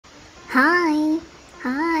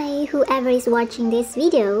Hi, whoever is watching this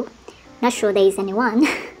video. Not sure there is anyone.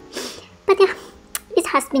 But yeah, it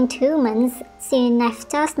has been 2 months since I've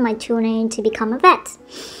started my journey to become a vet.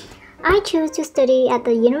 I chose to study at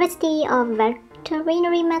the University of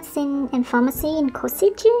Veterinary Medicine and Pharmacy in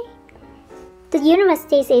Kosice. The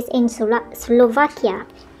university is in Slovakia.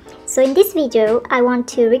 So in this video, I want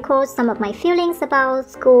to record some of my feelings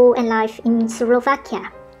about school and life in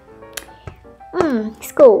Slovakia.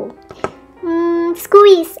 School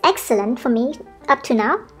is excellent for me up to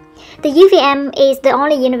now. The UVM is the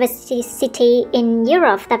only university in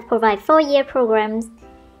Europe that provides 4-year programs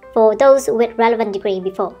for those with relevant degree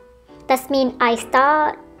before. That means I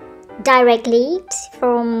start directly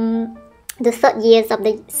from the 3rd years of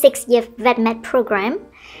the 6-year vet med program,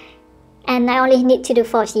 and I only need to do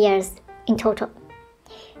 4 years in total.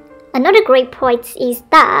 Another great point is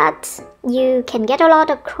that you can get a lot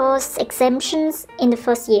of cross exemptions in the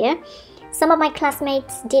 1st year. Some of my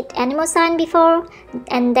classmates did animal science before,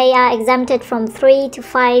 and they are exempted from 3 to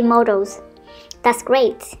 5 modules. That's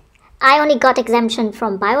great. I only got exemption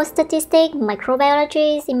from biostatistics,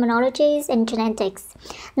 microbiology, immunology, and genetics.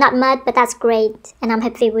 Not much, but that's great, and I'm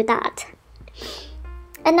happy with that.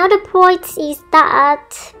 Another point is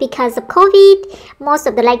that because of COVID, most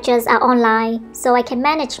of the lectures are online, so I can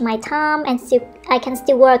manage my time and I can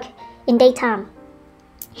still work in daytime.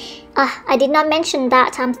 I did not mention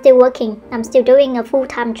that I'm still working. I'm still doing a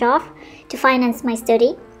full-time job to finance my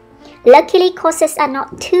study. Luckily, courses are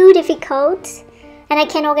not too difficult, and I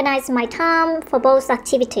can organize my time for both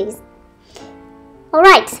activities.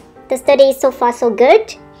 Alright, the study is so far so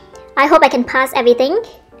good. I hope I can pass everything.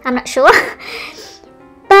 I'm not sure.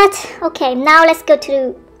 But okay, now let's go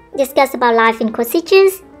to discuss about life in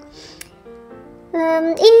Kosice.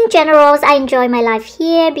 In general, I enjoy my life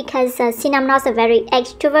here because since I'm not a very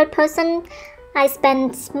extrovert person, I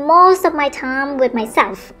spend most of my time with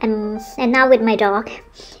myself and now with my dog.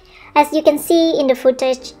 As you can see in the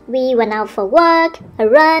footage, we went out for work, a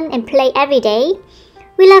run, and play every day.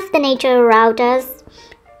 We love the nature around us.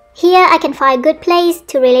 Here I can find a good place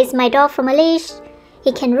to release my dog from a leash.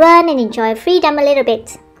 He can run and enjoy freedom a little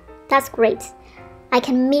bit. That's great. I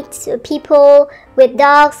can meet people with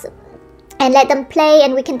dogs and let them play,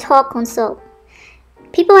 and we can talk also.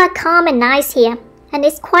 People are calm and nice here, and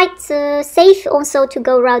it's quite safe also to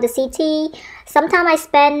go around the city. Sometimes I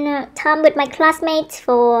spend time with my classmates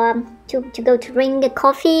to go to drink a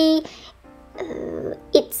coffee,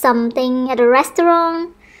 eat something at a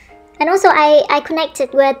restaurant. And also I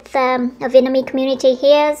connected with a Vietnamese community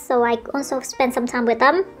here, so I also spend some time with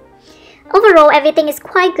them. Overall, everything is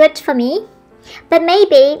quite good for me, but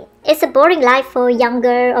maybe it's a boring life for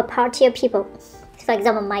younger or partier people. For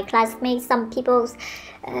example, my classmates, some people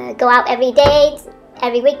go out every day,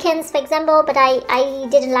 every weekends, for example, but I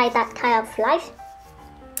didn't like that kind of life.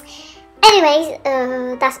 Anyways,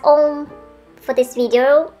 that's all for this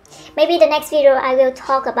video. Maybe the next video I will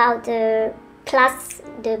talk about the class,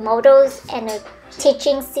 the models, and the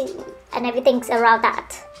teachings and everything around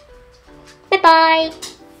that. Bye bye!